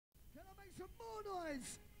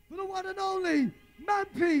noise for the one and only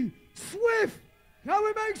Mampi Swift. Can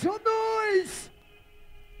we make some noise?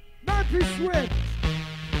 Mampi Swift.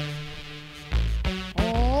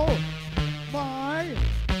 Oh my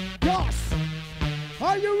gosh.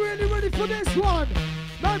 Are you really ready for this one?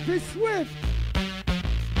 Mampi Swift.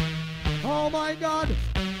 Oh my God.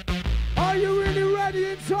 Are you really ready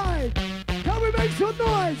inside? Can we make some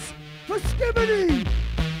noise for Skibbity?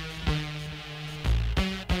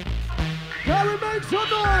 Can we make some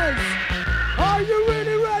noise? Are you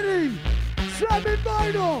really ready? Slammin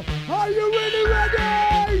vinyl. Are you really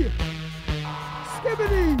ready?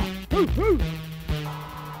 Skibbity. Hoo hoo.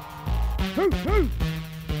 Hoo hoo.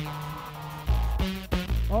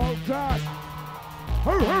 Oh gosh.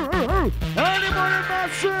 Hoo hoo hoo hoo. Anybody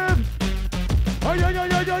massive? Oh yeah yeah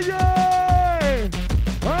yeah yeah yeah.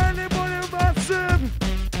 Anybody massive?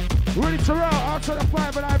 Ready to roll outside the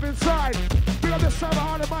fire, but I'm inside. Big up the summer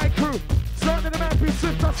on the mic crew. Starting the Mampi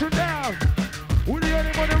Swift touching down. With the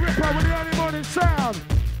only money ripper, with the only money sound.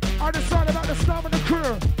 I decided about the slam and the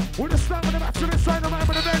crew. With the slam and the match inside the man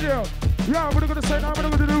with the venue. Yeah, what are gonna say now? What are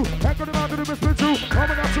gonna do? Heck on the man to the best two. I'm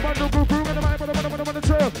gonna have to man no crew. And the man with the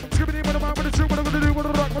trail. Skibbity with the man with the two. What are gonna do? What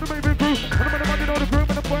are the rock with the baby crew? And the man you know the crew.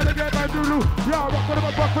 And the boy that get my doo-doo. Yeah, rock with the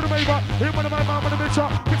man, rock with the maver. Him with the man with the mixer.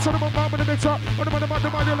 Mix on the man with the mixer. And the man the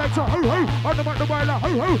lecture. Ho ho. And the man the baila. Ho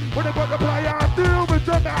ho. When they got the player, deal with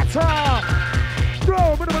the matter.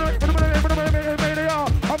 Bro,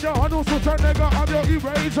 I'm your handle, so nigga, I'm your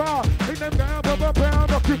eraser. In them down, but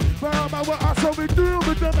what I saw me do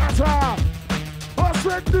with the matter. I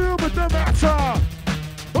said do with the matter.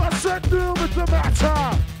 I said do with the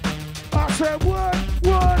matter. I said what?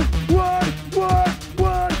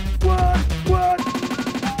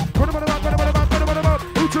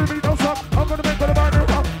 Who to me, no stop. I'm gonna make the man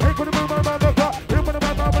up. Ain't gonna move my man up. Ain't gonna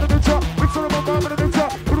make my man up. Mix on my man up.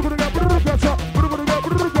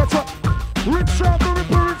 Rinse out the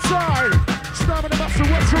ripper inside. Slam in the master,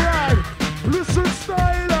 what's your ride? Listen,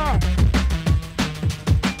 styler.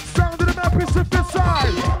 Sound of the map is the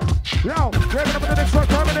side. Yo, we're gonna put the next one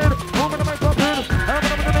coming in. Moving the mic up in. I'm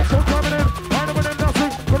gonna put the next one coming in. I don't know nothing,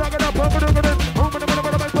 but I'm gonna pump it in. Moving the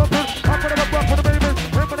mic up in. I'm gonna go back for the baby.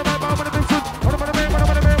 I'm gonna make my money mix it. I'm gonna make.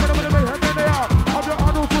 And then they are. I'm your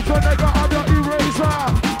Arnold Schwarzenegger. I'm your eraser.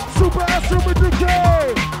 Super S with the K.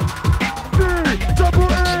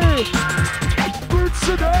 D-double-A.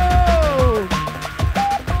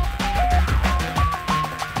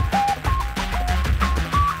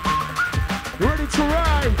 Ready to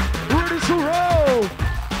ride, ready to roll.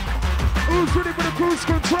 Who's ready for the cruise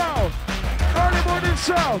control? Early morning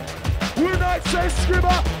show. When I say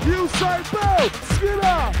skipper, you say bow.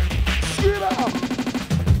 Skipper.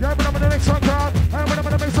 Yeah, but I'm in the next one, God. I'm in the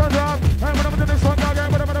next one, God. I'm in the next one, God.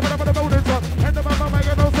 I'm in the bonus one. And the mama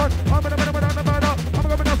make no fun. I'm going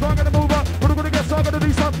to move up. We're going to get some of the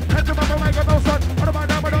decent. And the mama make no fun. I'm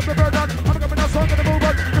going to the bird down. I'm going to move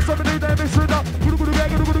up. There's something new there, they should up.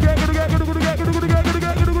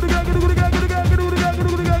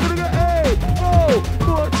 Hey, oh,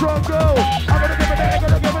 more drum go. I'm going to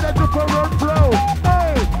give it a different flow.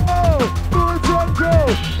 Hey, oh, more drum go.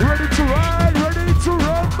 Ready to ride, ready to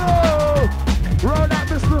rumble. Roll out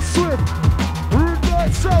Mr. Swift. Rude boy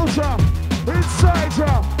soldier. Inside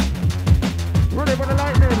ya. Ready for the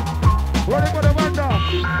lightning. Ready for the wonder.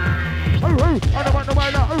 Oh, oh, I don't want the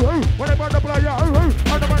wonder. Oh, oh, when I want the player. Oh, oh,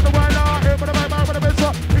 I don't want the wonder. Hey, for the man, for the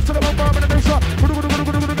mixer. Into the bomb, and the mixer.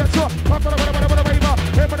 Get shot. For the waiver.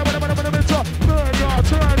 Hey, for the mixer.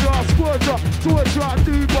 Turn your, squad ya. Towards your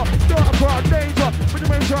deeper. Darker, danger. With the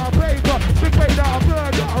major paper. Big waiter,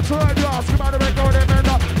 murder. Turn your, skip out the record, and then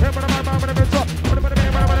hey, for the man, for the mixer. For the man, I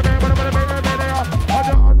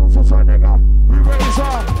don't know for some nigga.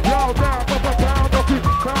 Eraser. Yo, down, pound, okay.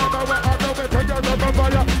 Pound, I know it. Take out the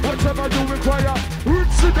fire. Whatever you require.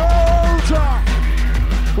 Rinse it out.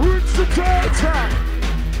 Rinse it out.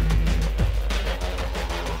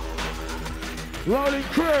 Rolling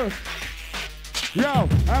crew. Yo, I'll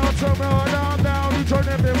tell me down, you turn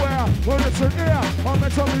everywhere. Well, listen here, I'm gonna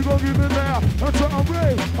tell you go give me there. Until I'm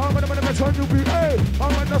ready, I'm gonna turn you be A.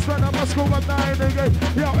 I'm gonna stand up, let's go up 9 again.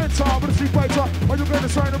 Yo, it's hard with the sea fighter. Are you gonna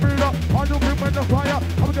sign a reader? Are you bring the fire?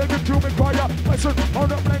 I'm gonna get you in fire. Listen, on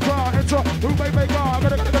the plane car, enter. Who may make car? I'm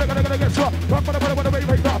gonna get shot. Rock for the way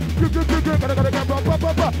make up. You gonna get rock, put a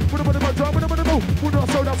drum, put a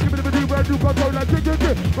soda, skip it with you, brand new control like get.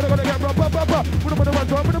 But I'm gonna get rock, put a drum, put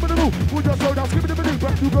a soda, skip it with you,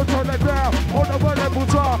 brand new control like now. On the one level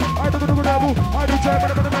top, I don't know the level, I do jam in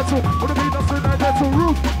the metal. What do you mean nothing like that? The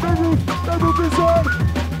roof is on.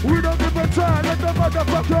 We don't give a time, let the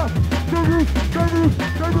motherfucker. The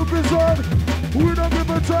roof is on. We don't give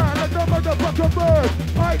a damn, let the motherfucker burn.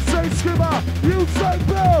 I say skimmer, you say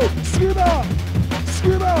blow. Skimmer,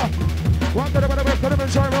 skimmer. Well, I'm gonna make it a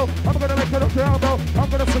gyro. I'm gonna make it up the elbow. I'm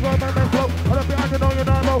gonna cigar my man flow. I don't think I know you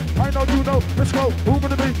know. I know you know. Let's go. Who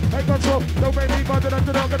gonna be? Ain't control. Don't make me mad. I'm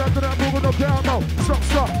moving up the elbow.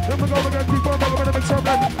 Stop. Then we go again. Keep on. I'm gonna make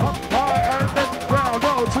something up high and then down.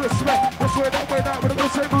 No twist left. This way, that way, that. We're gonna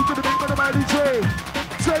say move to the beat with the mighty J.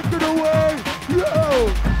 Take it away. Yo.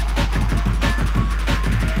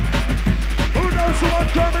 Who knows who I'm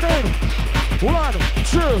coming in? 1, 2,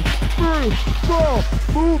 3, 4.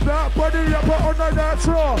 Move that body up on the dance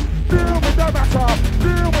floor. Deal with the matter.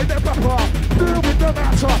 Deal with the papa. Deal with the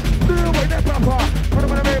matter. Deal with the papa. What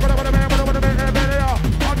am I make?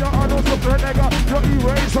 I know something, nigga. Your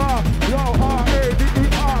eraser. Yo,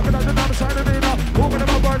 R-A-D-E-R. Get on the number side of me now. Open them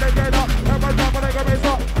up, burn again up. Every time I get raised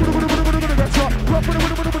up.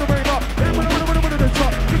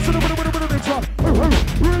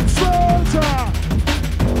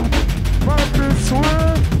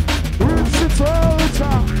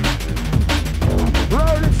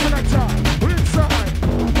 Rolling selector, inside.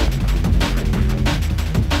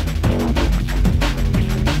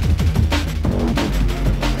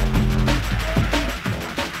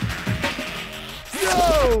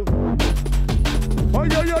 Yo! Oh,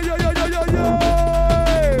 yo!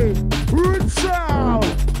 Roots sound!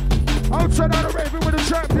 Outside out of Raven with the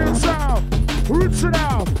champion sound. Roots it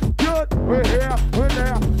out. Good, we're here, we're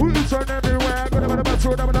there. Roots are everywhere. Gonna be the best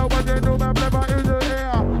one, I'm not one, you know, I'm never in the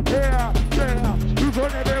air. Yeah. Roots are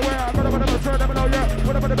everywhere. Gonna be the best one, I'm not yet.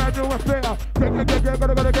 What about the bad new affair? Get,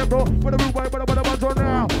 gonna get, bro. What the root way, what the ones on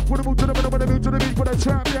now? What the move to the middle, what the move to the beat, what the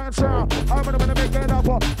champion sound. I'm gonna make it up,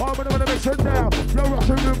 I'm gonna make it down. You're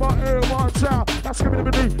rocking in my ear, one sound. That's giving me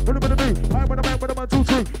the beat, what the beat. I'm gonna make what I'm 2,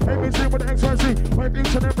 3. ABC with the XYZ. My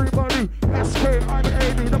each and everybody. SK, I'm the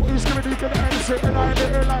AD. Double E's giving me the energy. And I'm the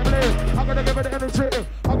air like Blair. I'm gonna give it the energy.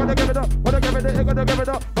 I'm gonna give it up. I'm gonna give it up. I'm gonna give it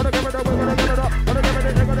up. I'm gonna give it up. We're gonna give it up. I'm gonna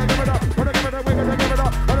give it up. I'm gonna give it up. I'm gonna give it up. We're gonna give it up. I'm gonna give it up. I'm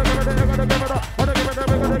gonna give it up. I'm gonna give it up.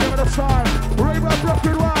 We're gonna give it up. Side. Rave up, rock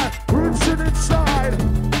and ride. Roots in inside.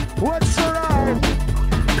 What's the ride?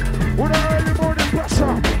 With an early morning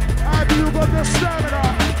pressure. Have you got the stamina?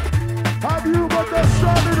 Have you got the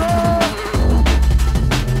stamina?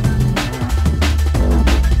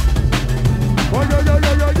 Oh, yo.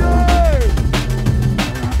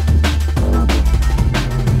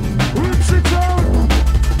 Roots it down.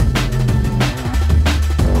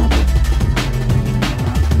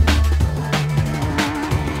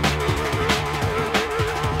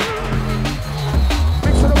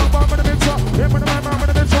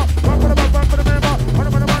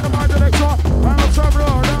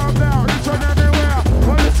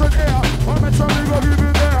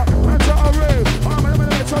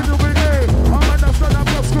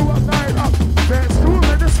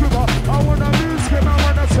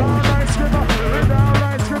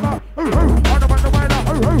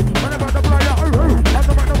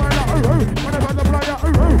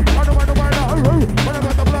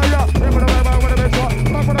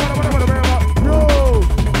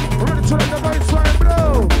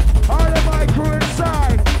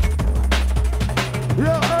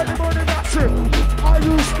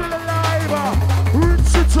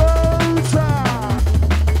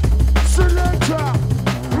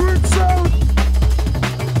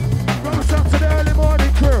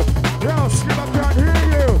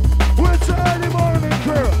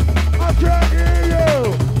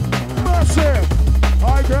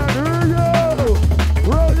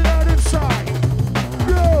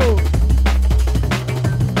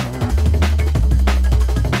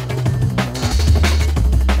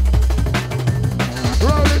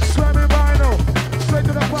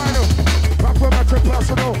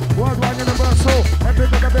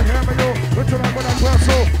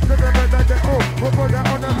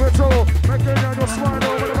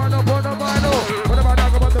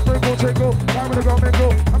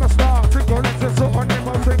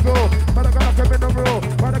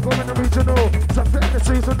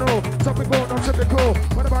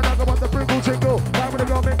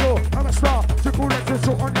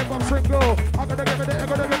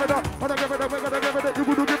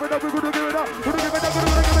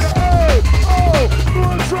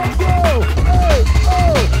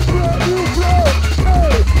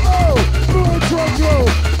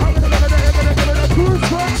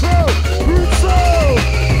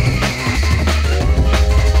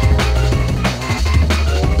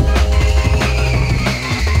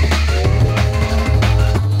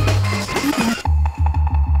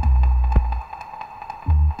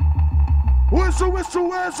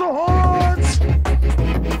 Where's the horns?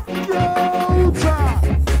 Yo, time!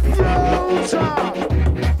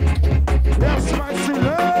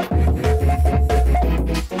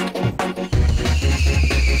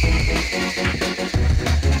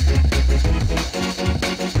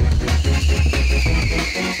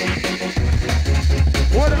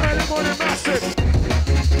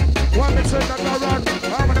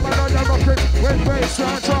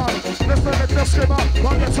 baseline on. Let's not get the skimmer,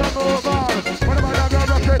 one get some move on. What about that girl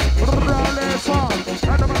rocket? Roll it on.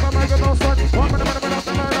 And the man make a no son. One minute, I'm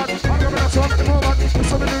gonna be talking to move on. It's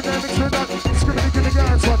something new, they mix with that. Skibbity, give me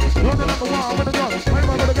guys, son. Running like a wall, with a gun. I'm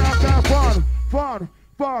gonna get that fun.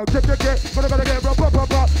 Get, but I'm gonna get rough, what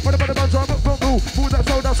about the man trying to move that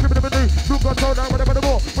sound down, skipping the knee, look on sound down, whatever the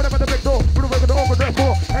ball, whatever the big door, whatever the over there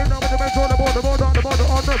for, ain't no with the men on the ball, on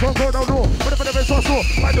the front door down low, whatever the best on store,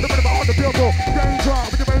 right to the minimum on the billboard, danger,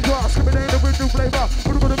 with the main draw, skipping in the wind, new flavor,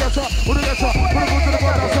 who the get shot, who the get shot, who the go to the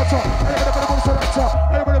ball, that's a shot, everybody put the ball, so that's a,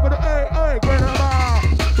 everybody put the, hey, get him out,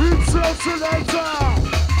 it's a selector,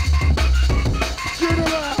 get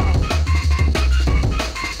him out.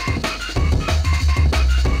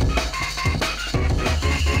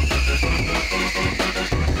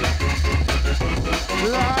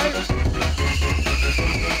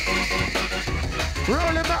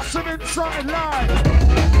 Rolling massive inside line.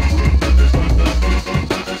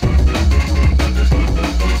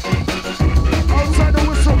 Outside the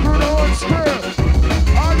whistle through the whole square.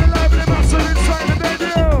 All the lively massive inside the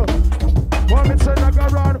venue. One minute like a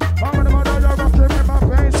run. I'm gonna run out of rocking in my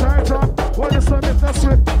face. One is the Mr.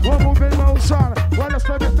 Swift. One move in motion. One is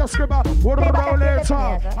the Mr. Skipper. One roll it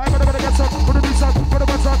on. I'm gonna get some. Put the beats up. Put the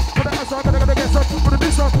bus up. Put the bus up. I'm gonna get some. Put the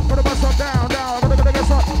beats up. Put the bus up. Down. I'm gonna get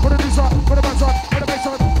some. Put the beats up. Put the bus up.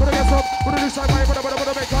 Put it inside my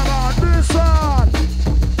make come on. This one.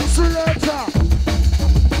 Selector.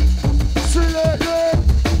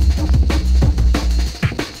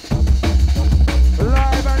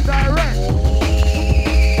 Live and direct.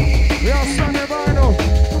 We are Slammin vinyl.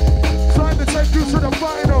 Time to take you to the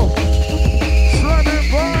final. Slammin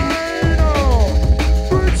vinyl.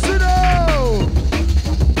 Boots it out.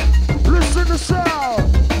 Listen to sound.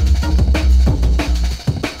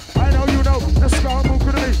 I know you know. Let's go. Move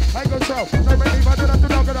to the beat. I go so. I'm gonna make enough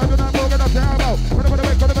combo.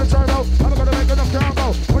 I'm gonna make enough combo.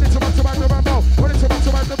 What is about the bumbo? What is about the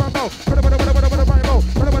bumbo?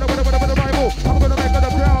 I'm gonna make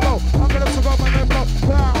enough combo. I'm gonna suck up my name.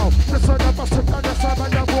 Wow, this one I must have done this time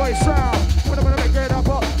and your voice sound. I'm gonna make it up.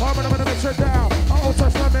 I'm gonna mix it down. I'll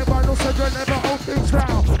touch my name, but no second, never hold things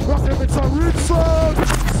down. Rockin' with some root song,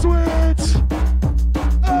 switch.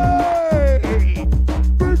 Hey,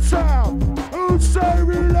 good sound. Who say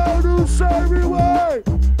we loud? Who say we wait?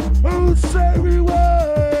 Who say we wait?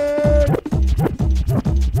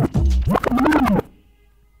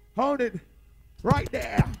 Hold it right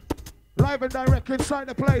there. Live and direct inside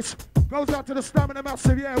the place. Goes out to the Stamina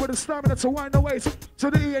Massive, yeah, with the stamina to wind the waist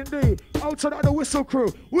to the E&D. Out to the whistle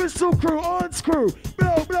crew. Whistle crew, on screw.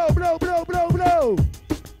 Blow, blow, blow, blow, blow, blow.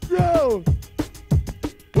 Yo.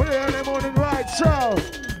 We're in the morning ride, so.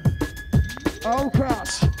 Oh,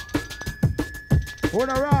 crash.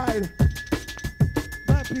 Wanna ride?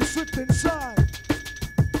 Mampi slipped inside.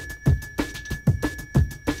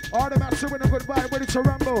 All the massive with a good vibe, ready to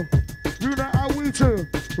rumble. You know how we do.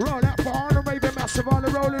 Roll out for all the Raven Massive, all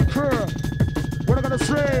the rolling crew. What I'm gonna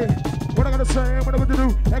say? What I'm gonna say? What I'm gonna do?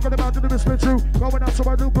 Ain't gonna about to do this with you. Going out to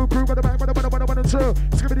my new boo crew, what I'm two.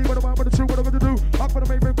 Skibbity, what I'm two, what I'm gonna do? Up for the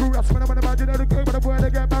Raven crew, that's when I'm gonna imagine the game, but I'm going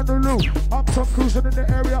to get down the loop. I'm some cruising in the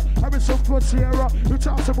area, I'm in some good Sierra. You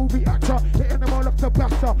chance a movie actor, hitting them all off the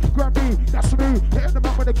backer. Grab me, that's me, hitting them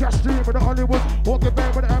up with the cash dream, with the Hollywood. Walking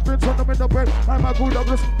back with the ambulance on them in the bed. I'm a good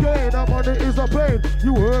Douglas, yeah, that money is a pain.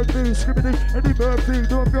 You heard me, skibbity, and the Murphy,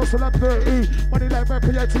 don't feel so like 30. Money like my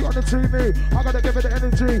PIT on the TV. I gotta give it the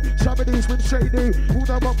energy. Shabby with shady. Who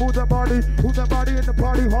the body? Who's the body in the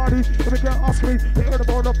party hardy? If you can't ask me, they heard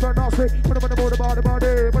about the fan nasty. When I'm gonna move the body.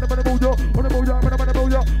 When I'm gonna move you, when I'm gonna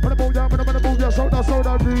move you.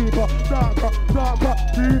 Soda deeper, darker,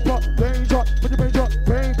 deeper, danger. When you major,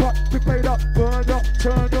 pain cut, big fader, burn ya,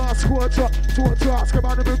 turn ya, squat ya, skip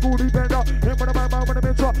out the big booty bender. And when I'm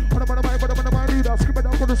intro, when I'm a leader, skip it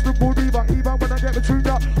down for the stupid booty, but even when I get between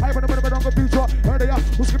ya, I when I'm on the beach, heard ya,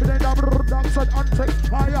 who skip it down, dark side, untake,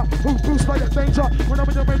 higher, who boost like a danger. When I'm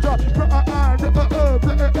in the major,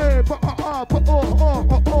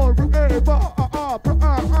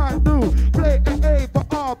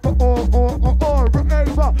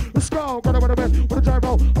 let's go, gonna bend with a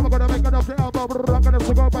gyro. I'm gonna make enough the elbow, I'm gonna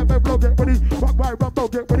go by my blow, get ready, rock right rumble,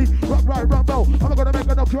 get ready, rock right rumble. I'm gonna make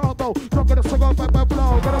enough your elbow, I'm gonna go by my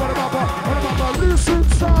blow, gonna listen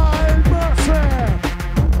side, massive.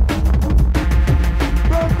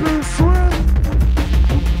 Mampi swim,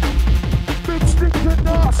 big stinking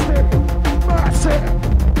nasty, massive.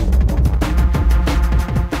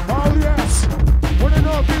 Oh yes, when the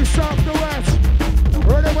northeast, south, the west,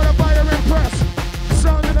 ready when I fire and press.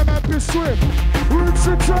 Sound in the Mampi swim, roots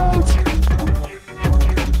and toes.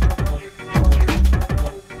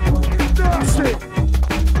 Nasty.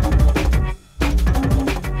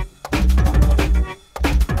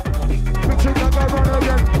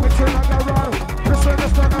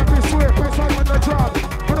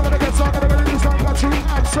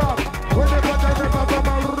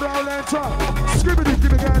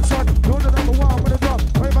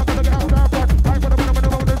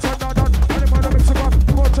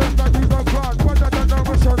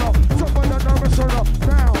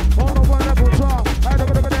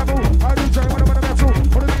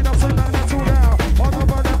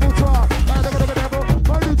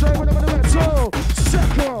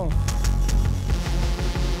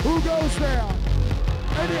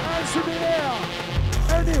 hands in the air?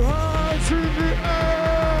 Any hands in the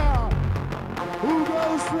air? Who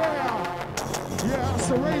goes there? Yeah, it's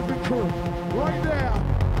the Raven crew. Right there.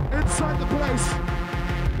 Inside the place.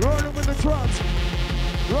 Rolling with the drums.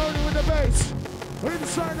 Rolling with the bass.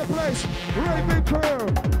 Inside the place. Raven crew.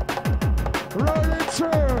 Rolling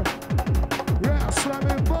through. Yeah,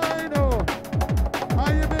 slamming vinyl. How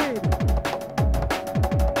you mean?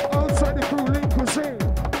 Outside the crew, lean cuisine.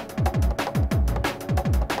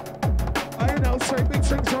 I know, say big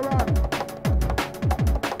things around.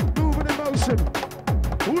 Moving in motion.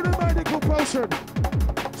 Who the medical potion?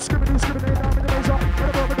 Skipping, down in the laser.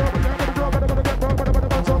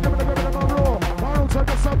 Take a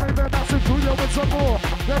submarine, that's it, Julio with some more.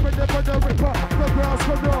 Never the ripper, the girls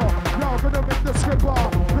for door. Y'all gonna make the skipper,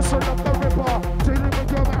 listen up the ripper. Dealing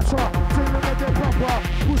with your master, dealing with your proper.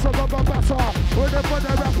 Who's a rubber batter, with the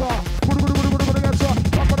rapper. Put the answer,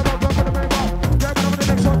 I'm gonna go for the paper. Yeah, but I'm the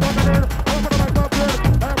next one coming in. I'm gonna make up good,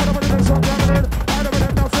 I'm gonna the next one coming in. I don't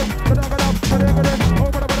know nothing, but I'm gonna put it in.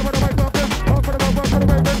 I'm gonna make up good, I'm gonna go for the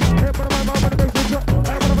paper. Yeah, but I'm gonna make future.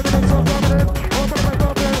 I'm gonna the next one coming in. I'm gonna make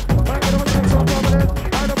up good, I'm gonna the next one coming in.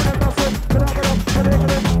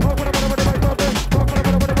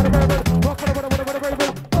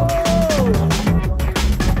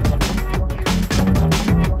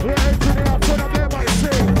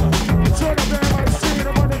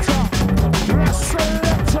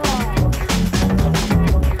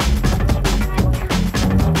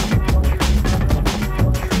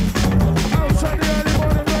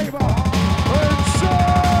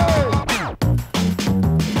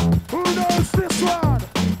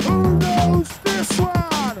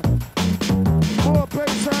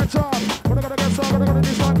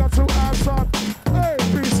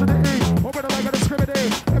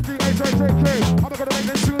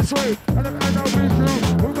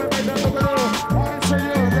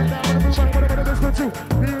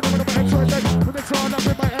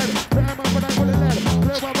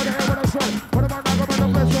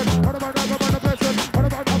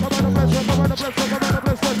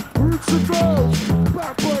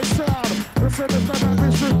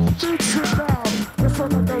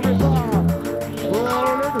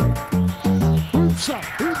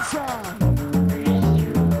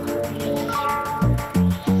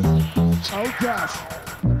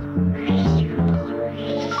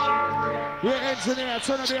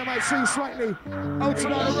 Slightly out to the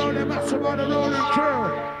rolling, massive on the rolling crew.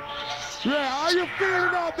 Yeah, how you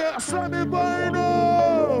feeling out there, Slammin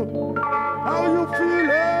vinyl? How you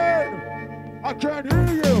feeling? I can't hear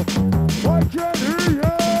you. I can't hear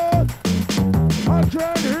you. I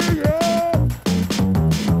can't hear you.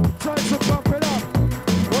 Time to pump it up.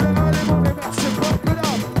 What an early morning, massive, pump it up.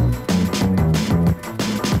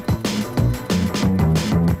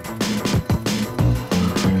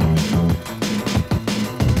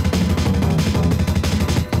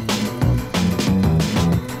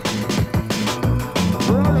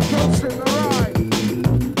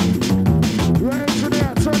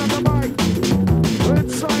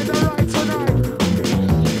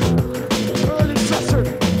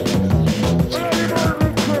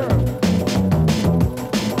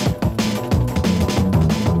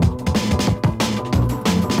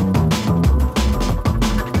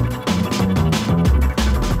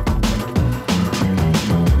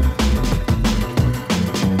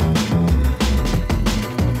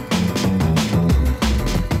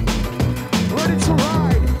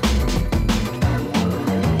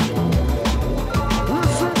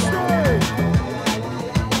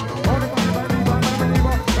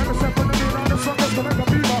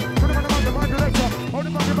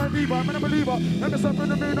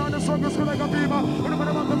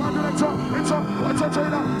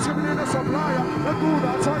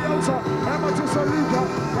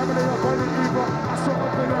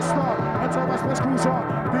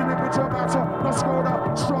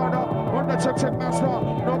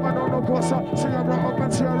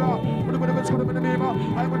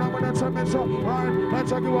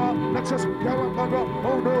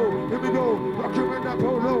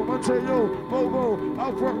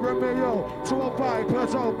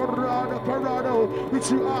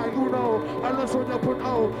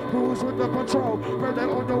 Who's with the control? When they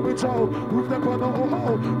on your window, move them on the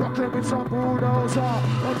oh-oh. Rockin' with some bulldozer.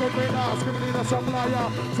 On the winner, skimming a supplier.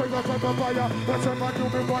 Swing up on the fire, that's a man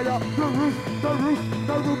human wire. The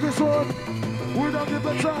roof is on. We don't give a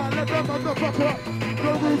time, let them motherfucker.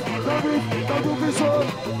 The roof is on.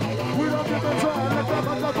 We don't give a time, let them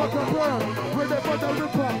motherfucker burn. When they put the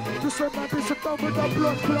ripper, the same man be sit down with the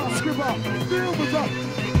blood class skipper. Deal with that.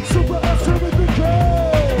 Super S with the K.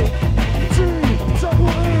 T, double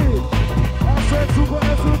E.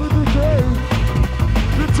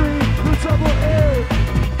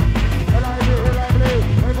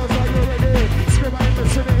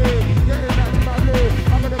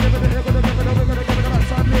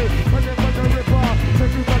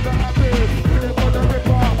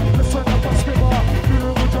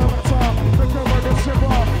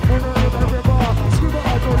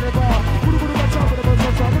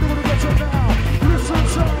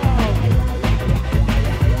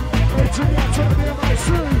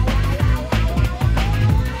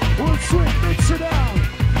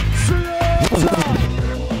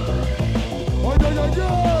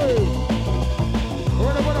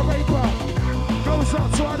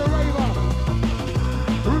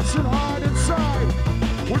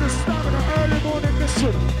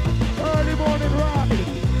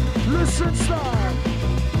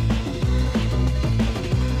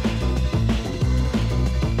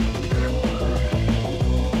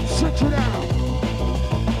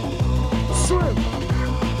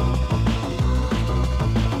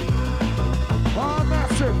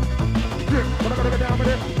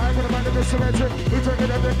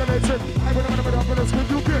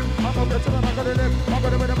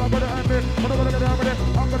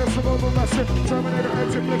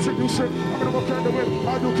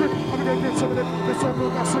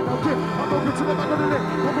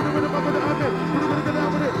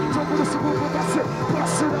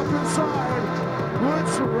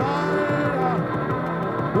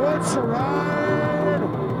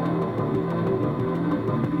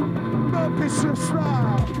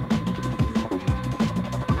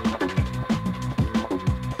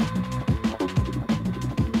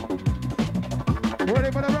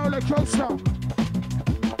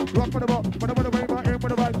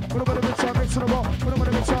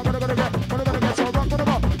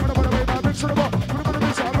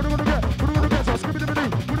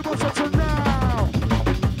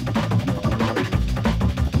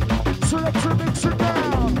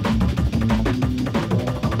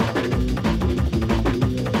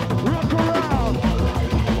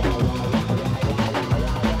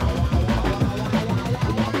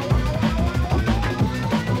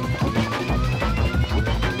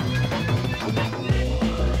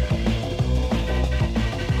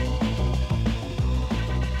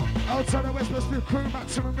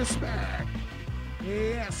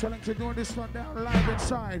 To doing this one down live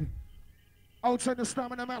inside. Outside the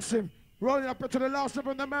Slammin massive. Rolling up into the last one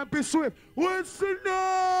from the Mampi Swift. What's the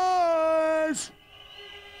noise?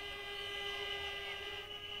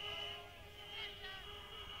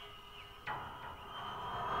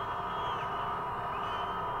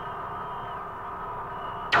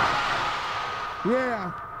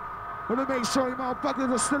 Yeah. Want to make sure you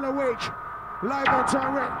motherfuckers are still awake. Live on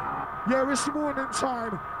direct. Yeah, it's morning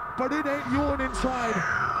time, but it ain't yawning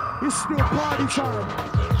time. It's still party time.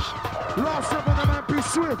 Last up on the Mampi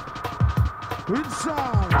Swift.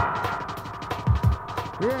 Inside.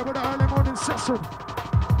 Yeah, with the early morning session.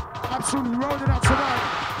 Absolutely rolling out tonight.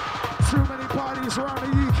 Too many parties around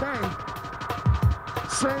the UK.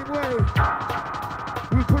 Same way.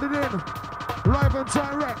 We put it in. Live and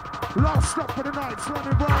direct. Last stop for the night.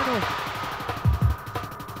 Slammin vinyl.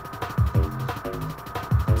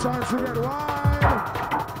 Time to get wide.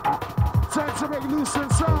 Time to make loose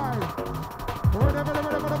inside. Whatever,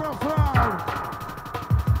 fly.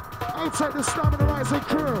 Outside the Slammin rising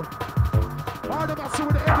crew. All the matter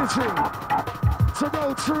with the energy. To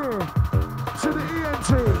go through. To the ENT.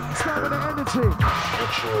 Slammin the energy.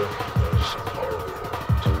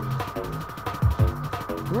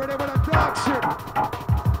 Ready for that dark shit.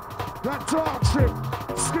 That dark shit.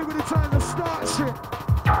 Still with the time to start shit.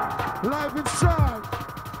 Live inside.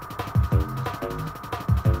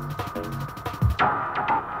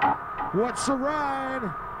 What's the ride?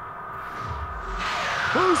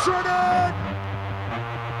 Who's ready?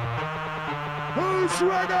 Who's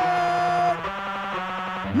ready?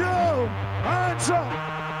 Yo, hands up.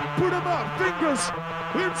 Put them up, fingers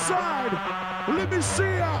inside. Let me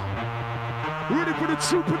see ya. Ready for the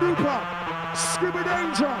super duper. Skibby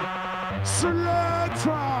danger.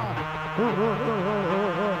 Selector.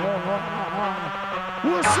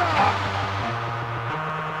 What's up?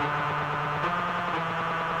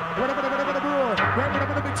 Whatever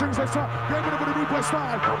the big things they start, whatever the request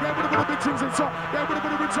style, whatever the big things they start, whatever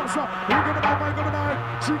the big things start. We coming out, man, coming out.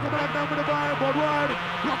 She coming out down with the vibe, worldwide.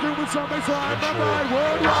 Rocking with some baseline, bye-bye,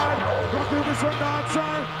 worldwide. Rocking with some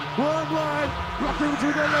downside, worldwide. Rocking to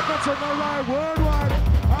the left and to the right, worldwide.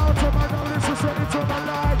 Out of my knowledge, it's ready to my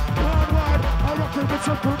life, worldwide. I'm rocking with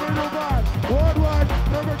some criminal vibe, worldwide.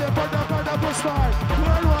 Never get by the style,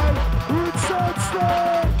 worldwide. Roots and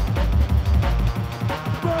style.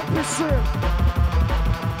 Mampi swim.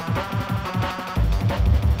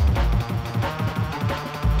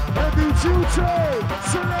 Heavy duty,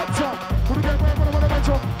 selector. Put the game right, put the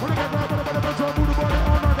metro. Put the game right, put the metro. Move the body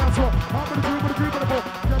on and that's what. I'm gonna do, the ball.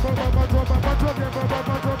 Get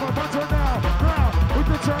now. Now, with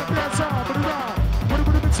the champion sound, put it down.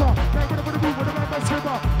 Put it top. Put it move, put it back, skipper.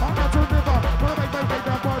 I'm not to never. Put it back,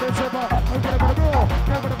 that body, skipper. I'm gonna put the door.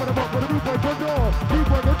 Put it move, put the door. Move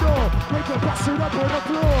by the door. Make the pass it up on the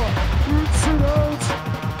floor. Rinse it out.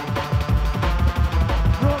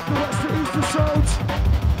 North to west to east to south.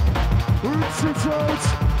 Rinse it out.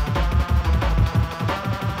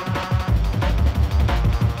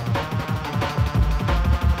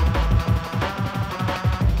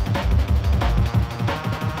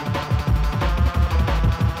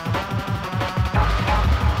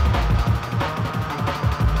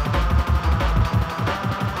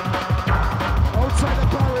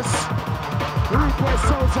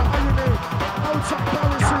 Outside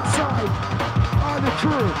Paris inside. On the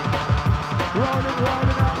crew. Rolling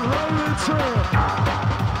out, rolling through.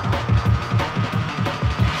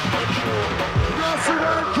 That's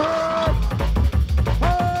it, crew.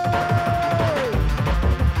 Hey!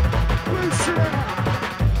 We see it.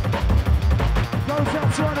 Goes out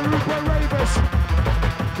to the Rude Boy Ravers.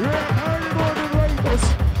 Yeah, early morning Ravers.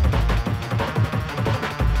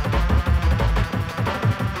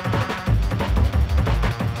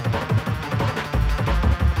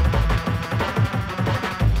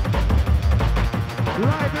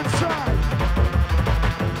 Right inside.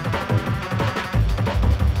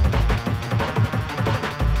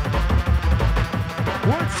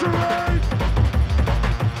 What's the ride?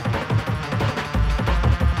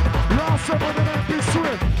 Last up on the Mampi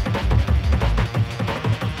swim.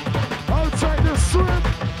 Outside the swim.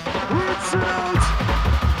 Rinse it out.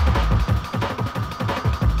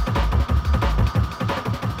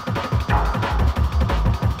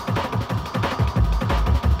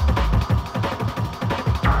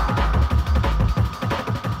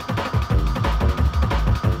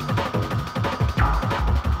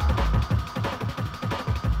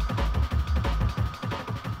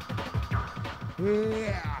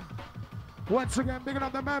 Yeah. Once again, big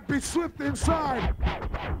up the Mampi Swift inside.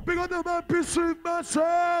 Big up the Mampi Swift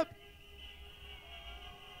massive.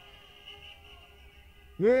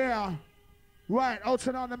 Yeah. Right, out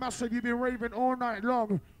and on the massive, you've been raving all night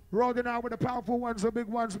long. Rolling out with the powerful ones, the big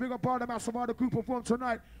ones. Big up all the massive, all the crew perform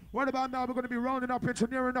tonight. Right about now, we're going to be rounding up into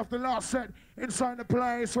near enough the last set inside the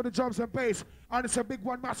place for the drums and bass. And it's a big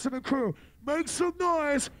one, massive and crew. Make some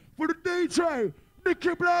noise for the DJ.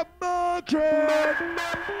 Nicky Black Market!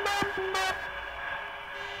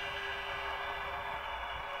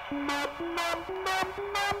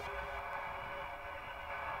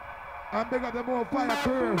 And big up the more fire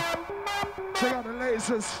crew. Check out the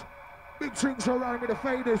lasers. Big things around with the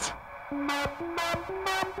faders.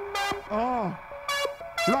 Oh.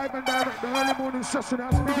 Live and direct, the early morning session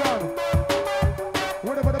has begun.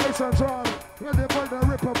 Whatever the bass on, ready for the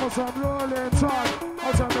ripper for some rolling time.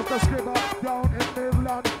 Outside Mr. Skipper, down in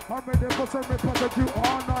Midland. I'm ready for some ripper to do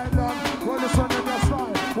all night long. Well, the sun in your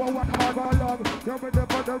style, well, what hard or long. You're ready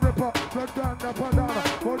for the ripper, look down the banana.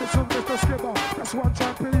 Well, the sun Mr. Skipper, that's one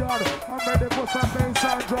champion. I'm ready for some bass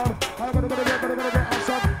and drum. I'm gonna get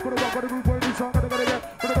outside. Gonna walk on the roof, boy, this song, gonna get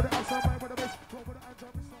outside, man, with the bass. Go for the hand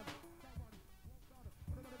drum, this one.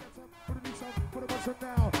 Put the button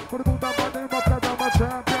now, put the boom down, my name up, down my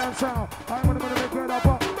champion sound. I'm gonna make it up,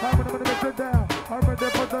 I'm gonna make it down. I'm ready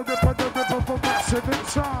for the ripper for massive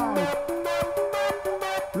inside.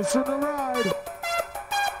 Listen to ride,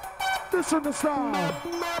 listen to sound.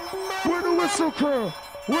 Where the whistle crew?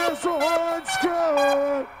 Where's the horn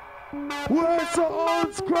screw? Where's the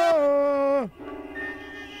horn screw?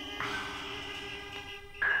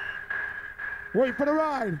 Wait for the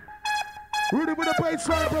ride. Rudy with the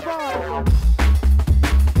baseline provide.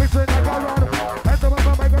 Mixing like a rod, and the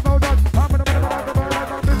mama make a no done. I'm gonna make a rod,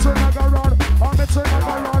 mixing like a rod, I'm mixing like a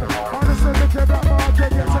rod. Honestly, the kid that market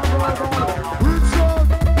gets a roll on. Roots on.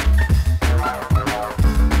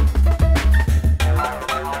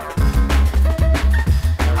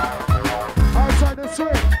 Outside the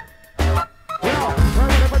swing. Yeah,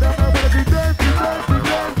 everybody be dead, be dead, be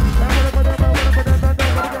dead. Everybody be dead, be dead,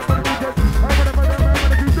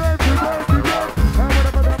 be dead.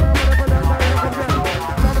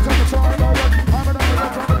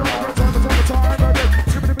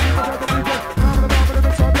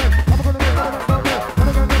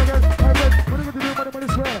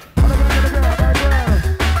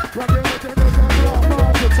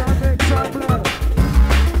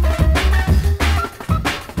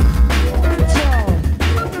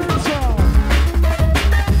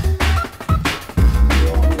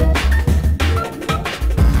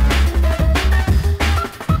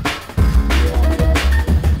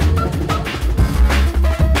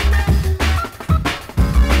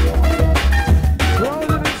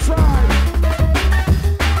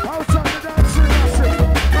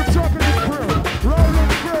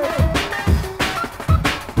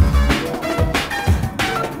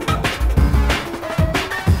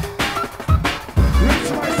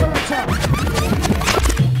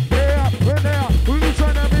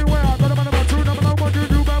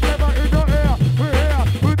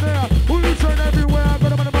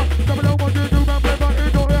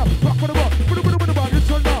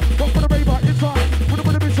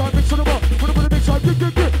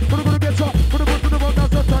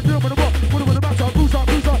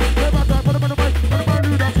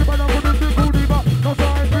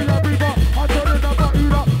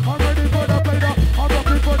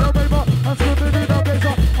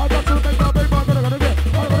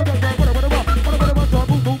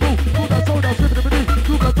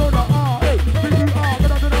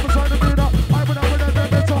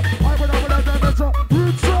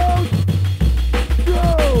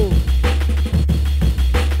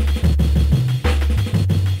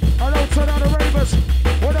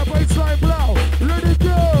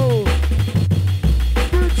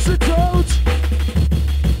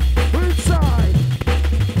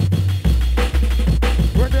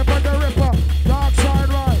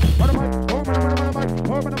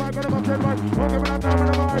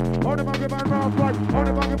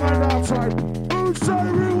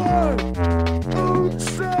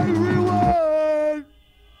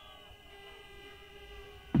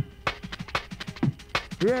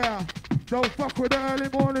 Yeah, don't fuck with the early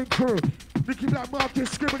morning crew. Nicky Black Market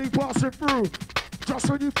scribbling passing through.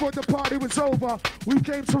 Just when you thought the party was over, we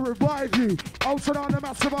came to revive you. Outside on the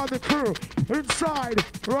massive on the crew. Inside,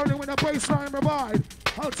 rolling with the baseline revive.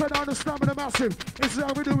 Outside on the Slammin massive. This is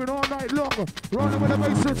how we do it all night long. Rolling with the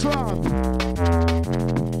baseline drum.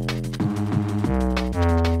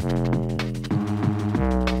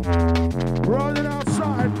 Rolling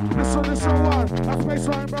outside, this one, that's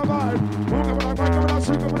baseline revive. Who give it like coming out,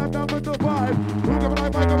 shoot coming out down with the vibe. Who give it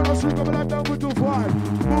like coming out, shoot coming out down with the vibe.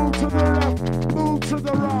 Move to the left, move to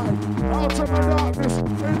the right. Out of the darkness,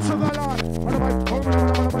 into the light. On the mic, over the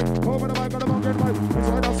mic, over the mic, on the mic, on the mic. Let's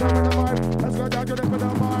go down, seven the mic. Let's go down, get it with the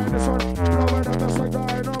mind. This one, blowing up just like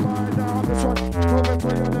dynamite. Now this one, moving to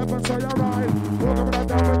your left and to your right. Who give it like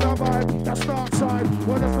down with the vibe. That's dark side.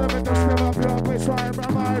 We're just living, just live up your baseline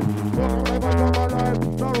revive. Who give it like come alive,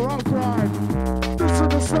 the rock ride. This is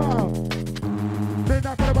the style. They're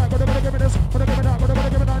not gonna give me this. Gonna give me that. Gonna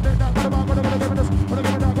give me that. They're not gonna give me this. Gonna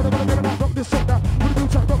give me that. Gonna give me that. Rock this up now. Gonna do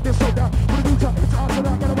that. Rock this up now. Gonna do that. It's after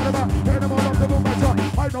that. Gonna give that. Hit them all up the boom matter.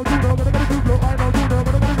 I know you know. Gonna do blow. I know you know.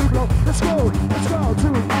 Gonna do blow. Let's go. Let's go.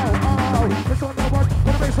 Two. Ow. It's on the one.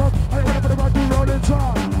 Gonna make some. I ain't gonna put the right to rolling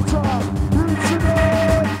top. Roots in it.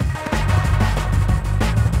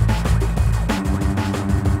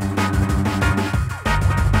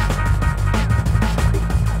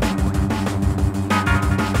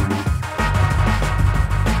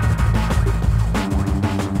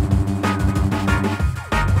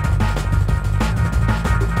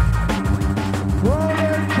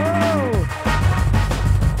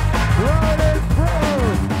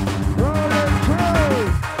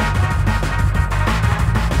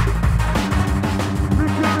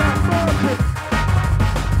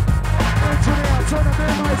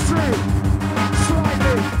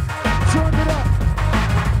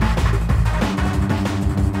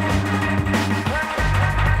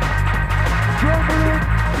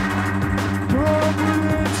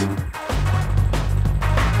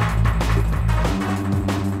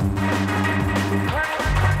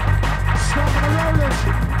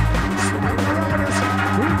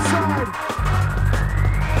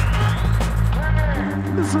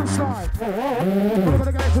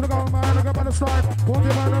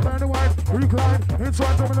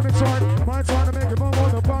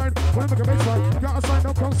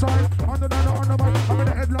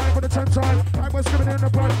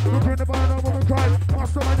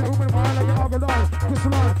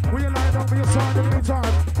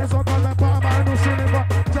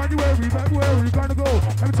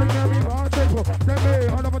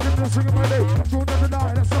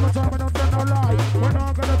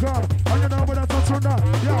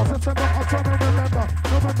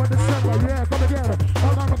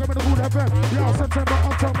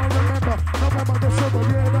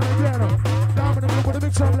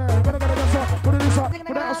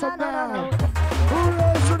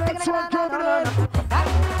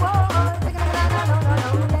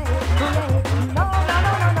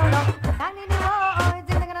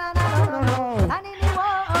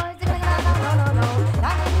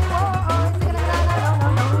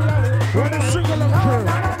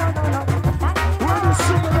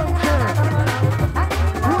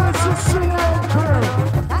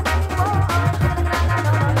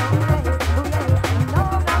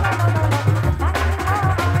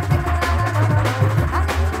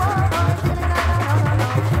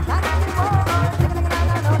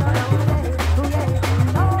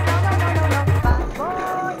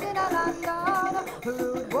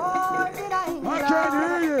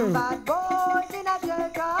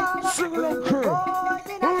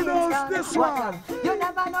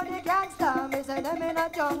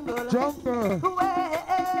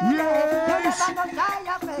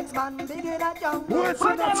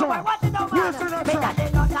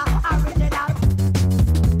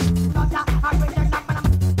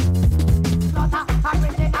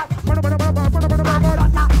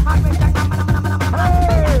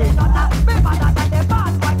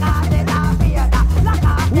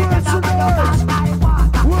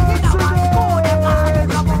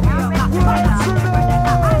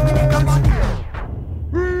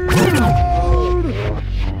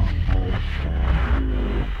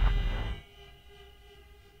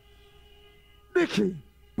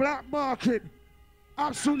 Black Market,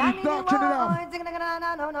 absolutely darking it out.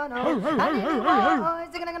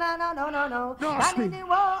 Nasty.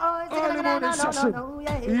 Early morning session.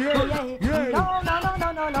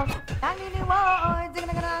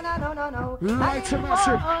 Lights are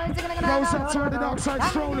massive. Goes up to the dark side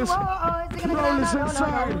strollers. Rollers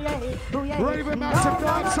inside. Raving massive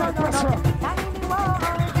dark side pressure.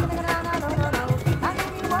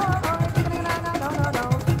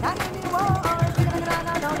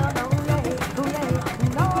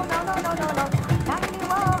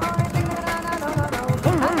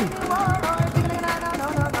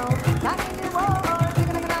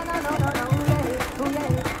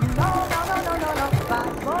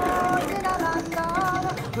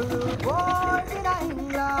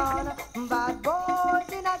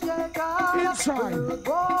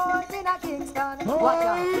 Watch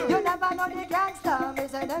out. You never know the gangster, me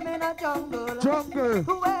say them in a jungle. Jungle.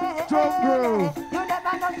 Jungle. You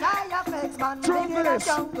never know Jaya Flex, man. Jungle in a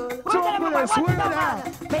jungle. Jungle is where now?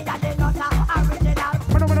 Me a the nutter,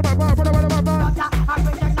 original. Nutter,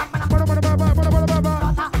 original.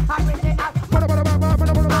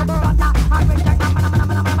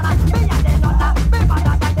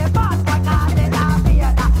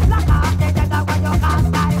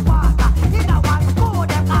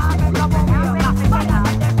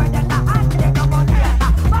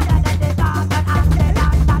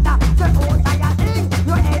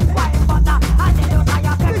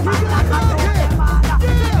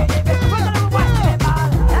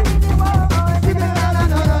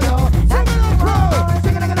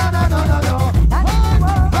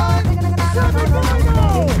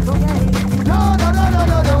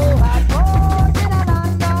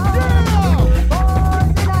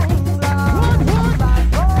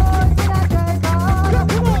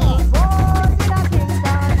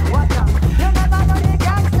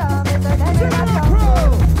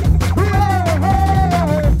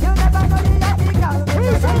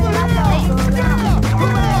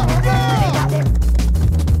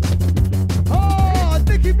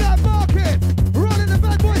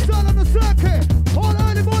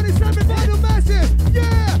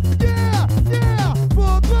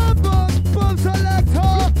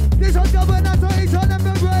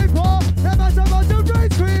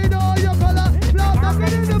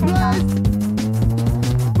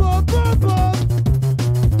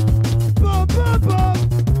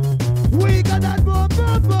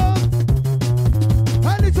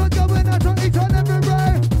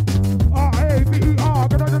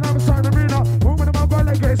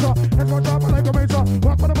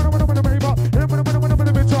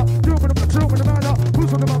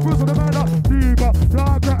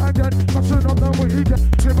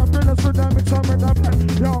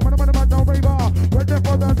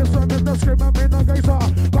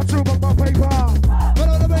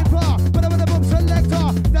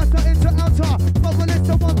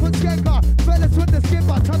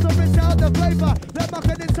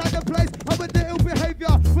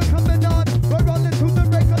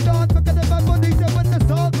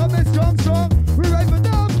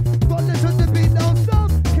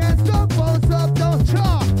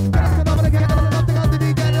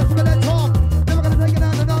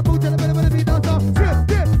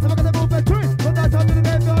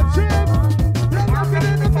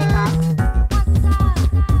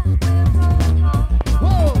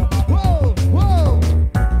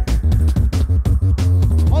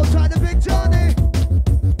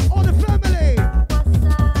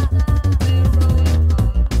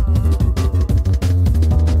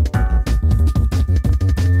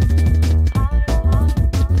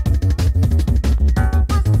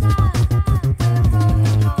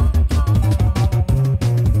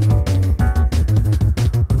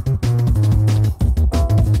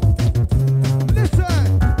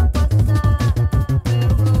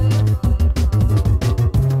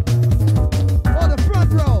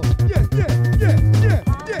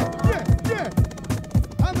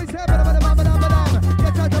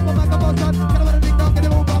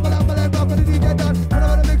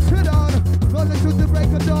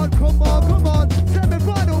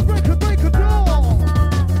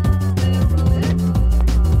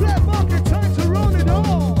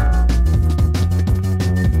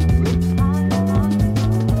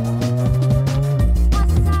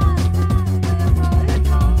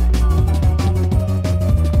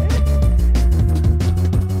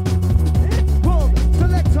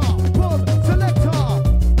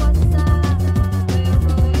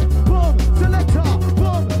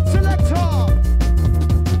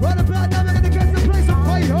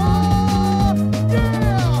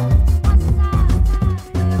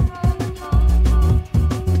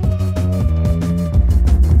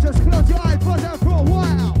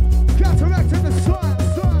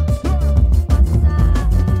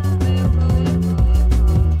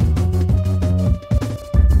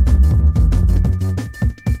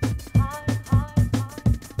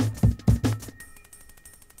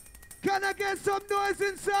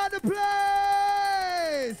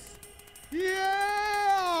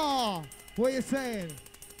 What you saying?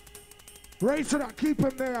 Raise to that, keep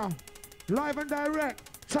him there. Live and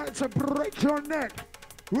direct. Time to break your neck.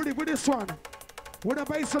 Ready with this one. With the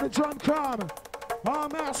bass of the drum come. Oh,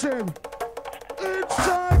 massive.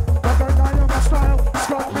 Inside. Back down my style.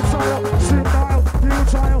 Scott missile. Sit dial. New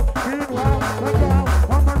child. Meanwhile. A gal.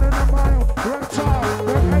 I'm running a mile. Reptile.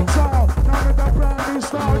 Reptile. Now with that brand new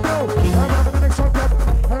style. Yo. I'm over the next one.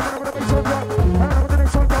 I'm over the next one. I'm over the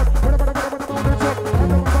next one. I'm over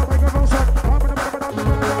the next one.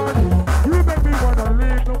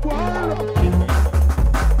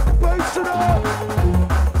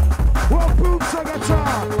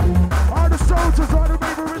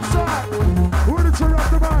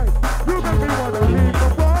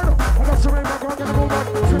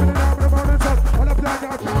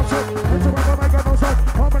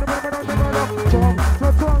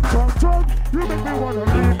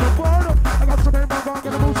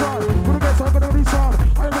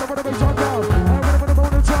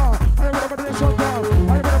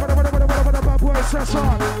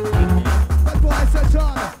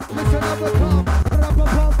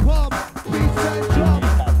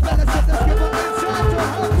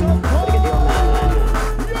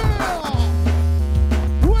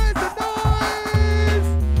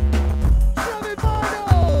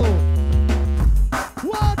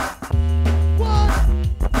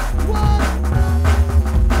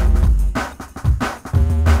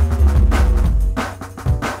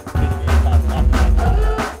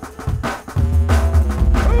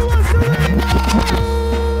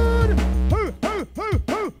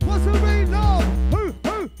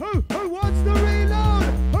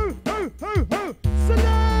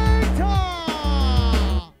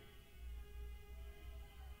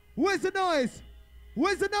 Where's the noise?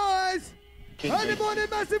 Where's the noise? Early morning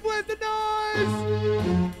massive, where's the noise?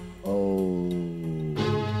 Oh.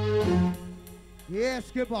 Yeah,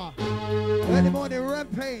 Skipper. Early morning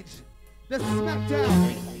rampage. The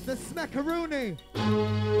smackdown. The smackaroony.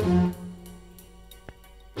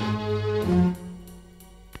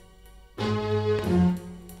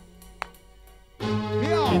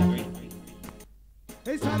 Yo.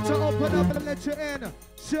 It's time to open up and let you in.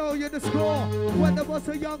 Show you the score. When I was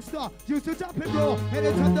a youngster, used to jump and roll.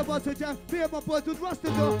 Anytime there was a jam, me and my boys would rush the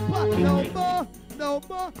door. But no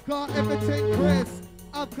more, got everything crisp.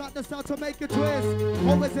 I've got the sound to make a twist.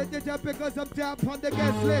 Always hit the jump because I'm down on the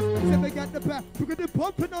guest list. Sit me at the back, we're gonna be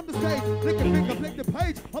pumping on the stage. Lick a finger, flick the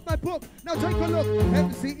page of my book. Now take a look.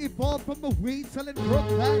 MC evolved from a weed selling crook.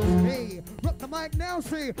 That's me. Rock the mic now,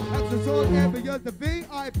 see. Access all areas, the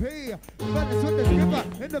VIP. Fellas with the skipper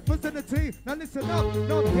in the vicinity. Now listen up,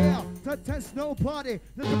 not here to test no party.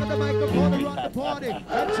 Let's look at the microphone and rock the party.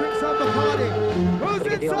 And tricks on the party.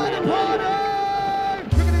 Who's inside the party?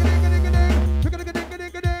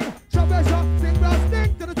 Sing brass,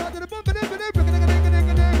 sing to the top of the bump, sing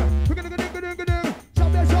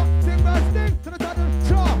brass, sing to the top of the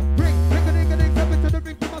chart. Ring, step into the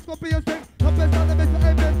ring, to my scorpion sting. Top best on the Mr.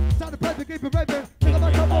 Amen, sound the present, keep it raving. Think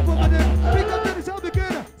about top of woman in, big up to the show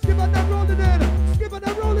begin. Skip on that rolling in, skip on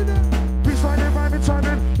that rolling in. Peace sign in, rhyming,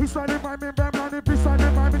 chiming. Peace sign in, rhyming, bam, running. Peace sign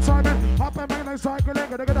in, rhyming, chiming. Up and back like cycling,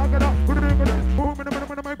 get up. Boom in the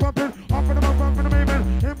mic pumping. Up in the mic pumping, in the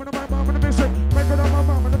mic pumping, the mission. Make it up, my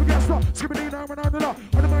mama, let me get stuck. Skip it down, on the law.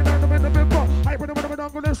 On the mind, on the big ball. I put them on the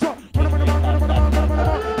on the shot. On the mind,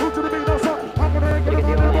 move to the beat, no shot. I'm gonna make it up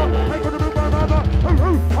on the ball. I put them on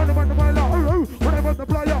the on the mind, when I want the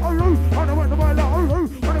player, on the mind, when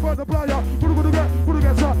I want the player. Who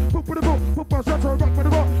get shot? Put my shots on rock for the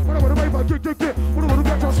ball. When I want to wave, I get. When I want to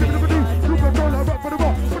get shot, skip it up and do. Look at all, I rock for the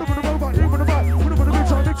ball. When I want to move, I aim for the ball. When I want to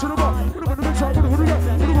mix, I mix to the ball. When I want to mix, I want to get.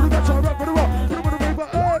 When I want to get shot, rock for the ball. When I want to wave,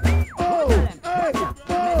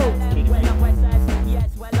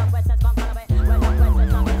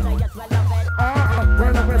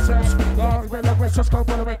 just come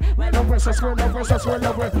follow me. When the West will love us, will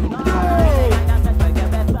love it.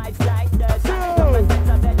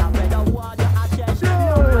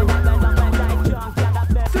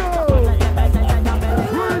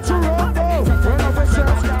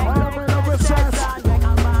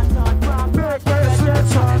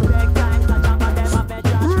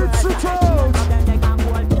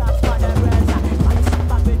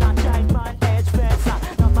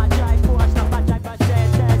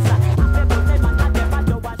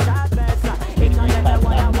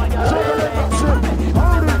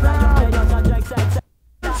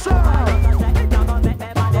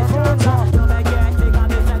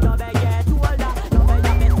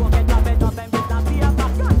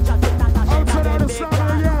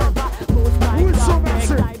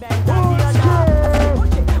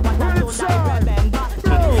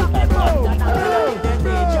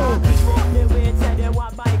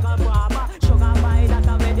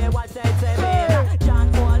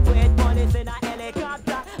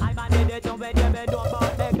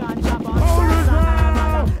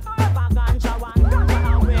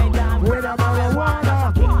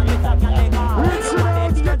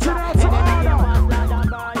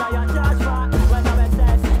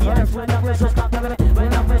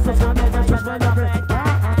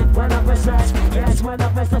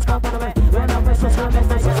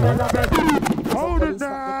 Hold it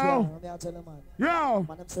now. Yo,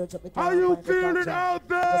 are you feeling out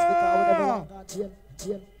there?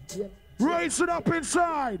 Raise it up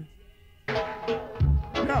inside.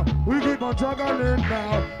 Yeah, we keep on juggling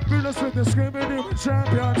now. Feel us with the screaming demon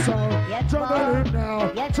champion sound. Juggling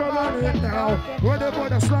now, juggling now. Ready for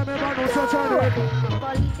the slamming man who's such a dick.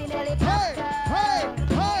 Hey, hey,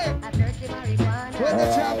 hey. With the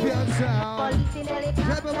champion sound.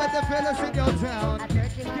 Never with the fellas in your town.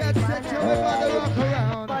 Get set, you're about to rock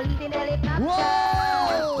around.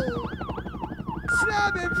 Whoa!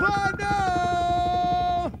 Slammin' final!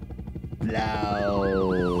 Blow!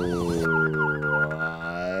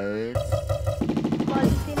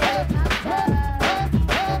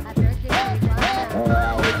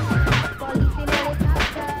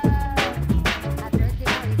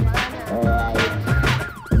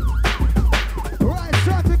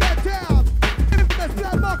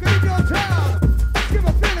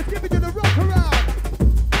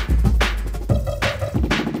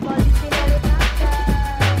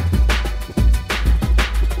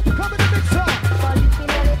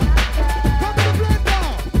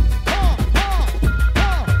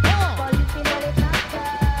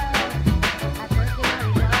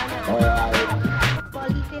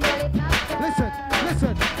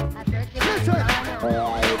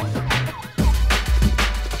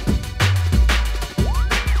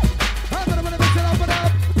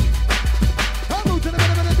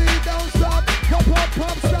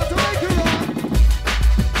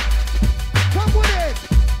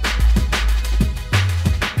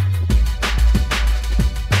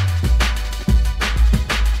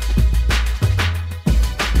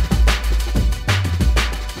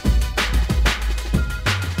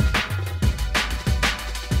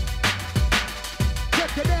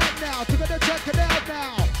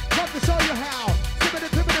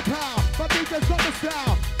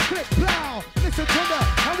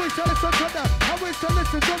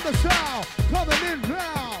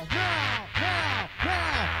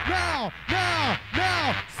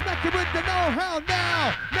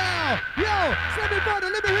 Slammin' brother,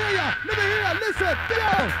 let me hear ya. Let me hear ya. Listen,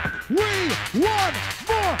 yo. We want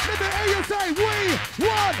more. Let me hear you say, we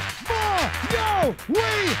want more. Yo, we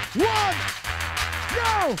want.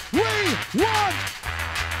 Yo, we want.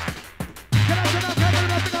 Can I turn up nothing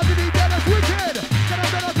on the DJ that's wicked? Can I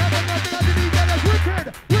turn up nothing on the DJ that's wicked?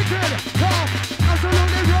 Wicked, wrong,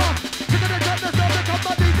 absolutely wrong. Look at the top, that's all the top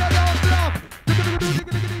of DJ don't bluff.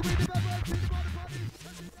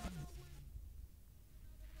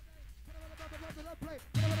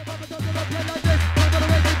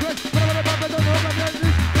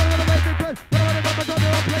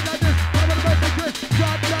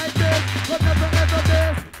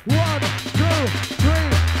 One, two, three,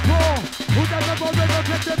 four. Who doesn't bother to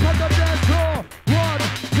get the top of dance floor? 1,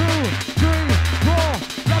 2, 3, 4.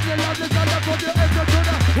 Lovely, stand up on your edge of the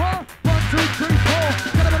what? 1, 2, 3, 4.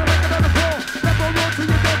 Get up on the floor. Step on road to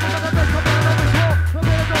your death. Come on the floor. Come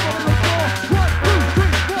on the floor. 1, 2, 3,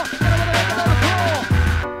 4. Get up on the floor.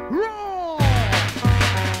 Roar!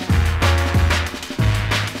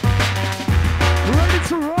 Ready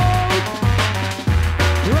to roll.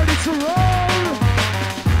 Ready to roll.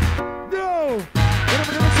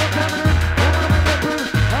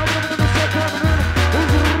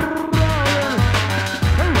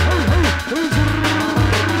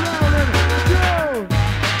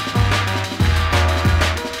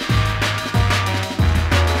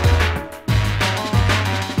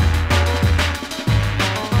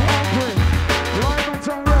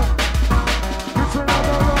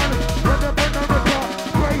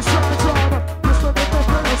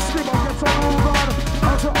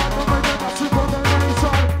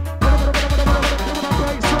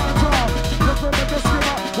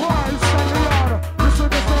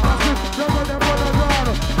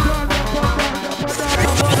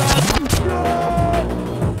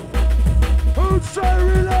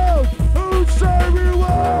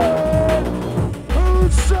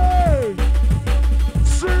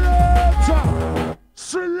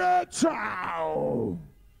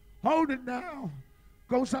 Hold it now.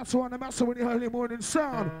 Goes out to all the master with the early morning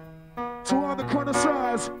sound. To all the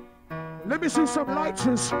connoisseurs. Let me see some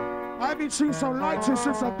lighters. I haven't seen some lighters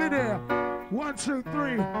since I've been here. 1, 2,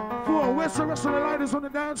 3, 4. Where's the rest of the lighters on the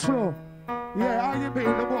dance floor? Yeah, how you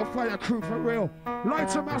mean? The more fire crew for real.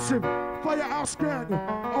 Lighter massive. Firehouse gang.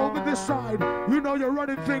 Over this side. You know you're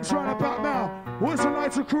running things right about now. Where's the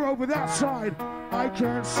lighter crew over that side? I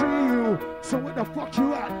can't see you. So where the fuck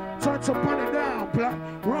you at? Time to put it down, black.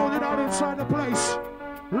 Roll it out inside the place.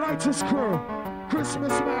 Lighters crew.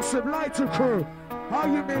 Christmas massive lighter crew. How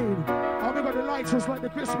you mean? Oh, we got the lighters like the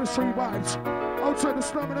Christmas tree vibes. Outside the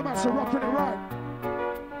Slammin' the massive, rocking it right.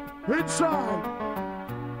 Inside.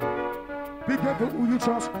 Be careful who you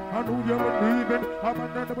trust and who you're believing. I'm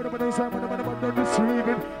under the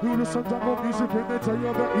deceiving. You listen to more music in the day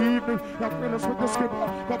of the evening. That feelings with the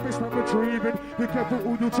skipper, but it's not retrieving. Be careful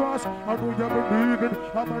who you trust and who you're believing.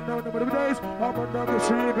 I'm under the days, I'm under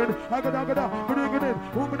receiving. I got bring it in.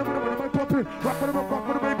 Who me the my puppet, rock for the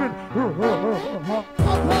baby.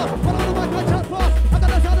 I got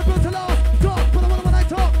a sound of built to last. Talk, put them on when I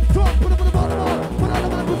talk. Talk, put them on the bottom. Put on the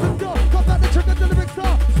man who's in door. Come back the chicken to the big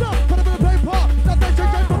star. Stop, put them in the play part. That they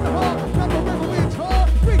check from the heart. Grab the river we charge.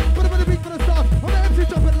 Beat, put them in the beat for the start. On the MC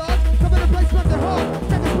jumping large. Come in the place, smack their heart.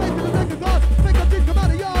 Take this place to the record guards. Make them think come out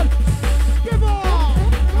of yard. Give on!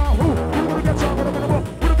 Who wanna get some? Put them in the book.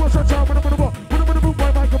 Put them on the book. Put them in the book. Put them in the book.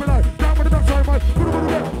 Boy, Mike, come alive. Down with the back side, Mike. Put them in the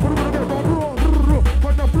book. Put them in the book.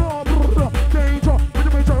 Put the floor. Danger. Put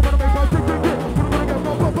them in the book. Put them in the book. Put them in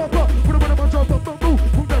the book.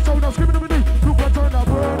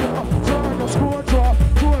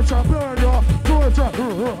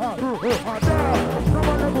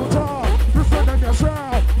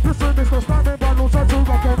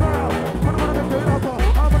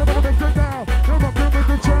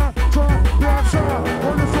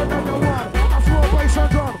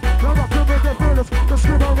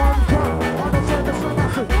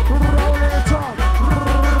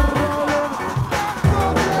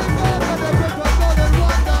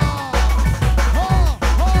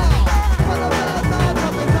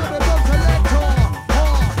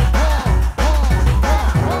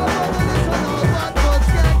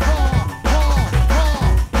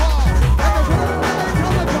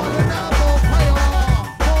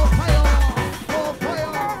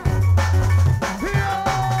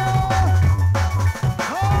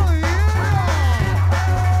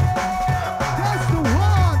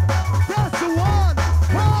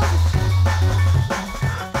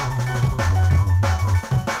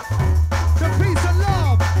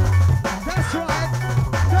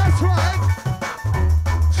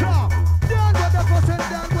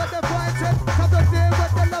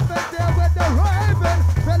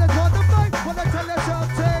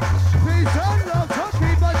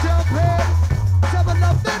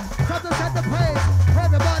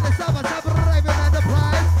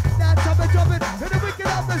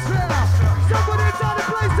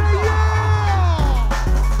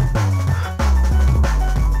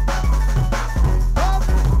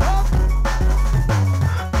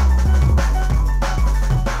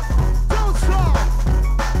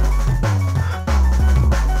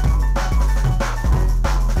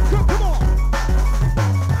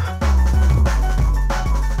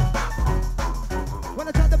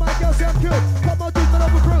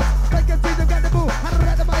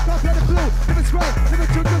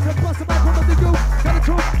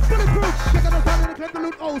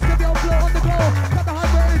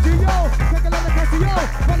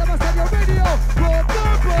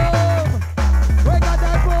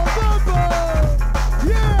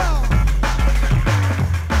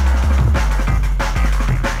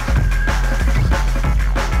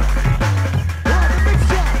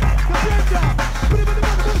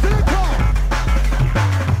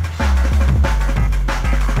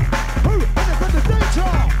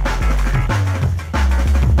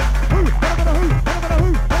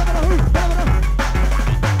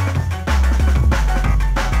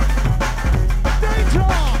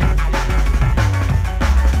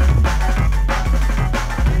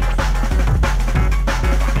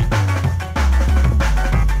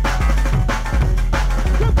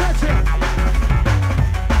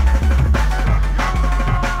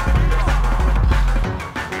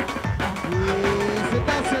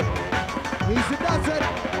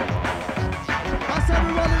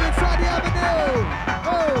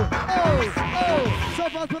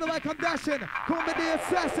 like I'm dashing. Call me the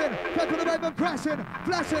assassin. Cut to the wave and crashing.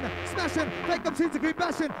 Flashing, smashing. Fake them scenes to keep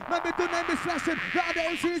bashing. Man, me do name is flashing. The other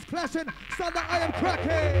MC is clashing. Sound that I am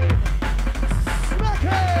cracking. Smacking.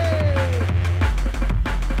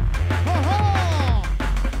 Ha-ha.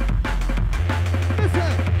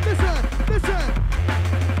 Listen.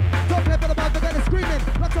 Don't play for the mouth, they're screaming.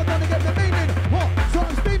 Like I'm gonna get the meaning. What? So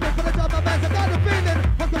I'm steaming for the job, my man's a kind of feeling.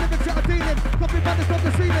 I'm gonna live in shit, I'm dealing. Copy bandits from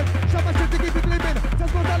the ceiling. Shut my shit to keep it gleaming.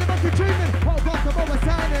 Just goes down, must be dreaming. Hold on, come over,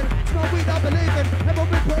 signing. Smell weed, I believe in. Never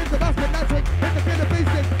been put into that's fanatic. Hit the kid of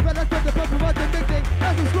beasting. Fell like the purple one, the big thing.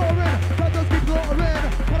 That's a scoring. Don't just keep slaughtering.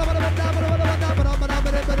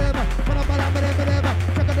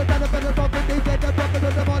 Check out the data, but the top of the day, the top of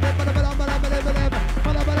the morning.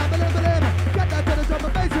 Get that to the top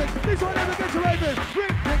of basic. This one never gets raving.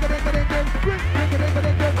 Ring,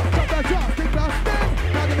 shut that shot, stick that sting.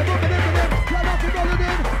 Now get the boom, clap off the rolling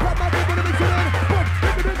in. Clap my people to mix it in.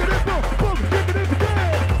 Boom, stick it in for day.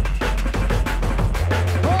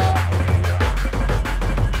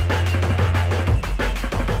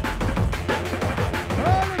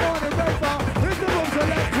 Early morning vapor, hit the room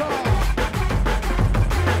selector.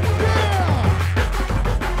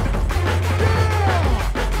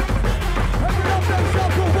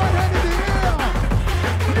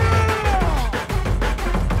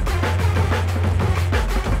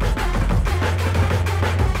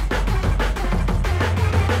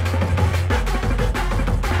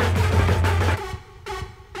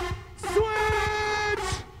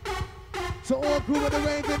 With a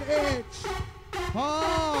raving itch.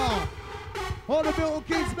 All the Milton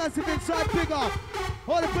Keynes massive inside, big up.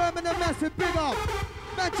 All the Birmingham massive, big up.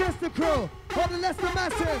 Manchester crew, all the Leicester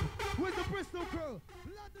massive. With the Bristol crew.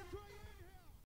 London crew.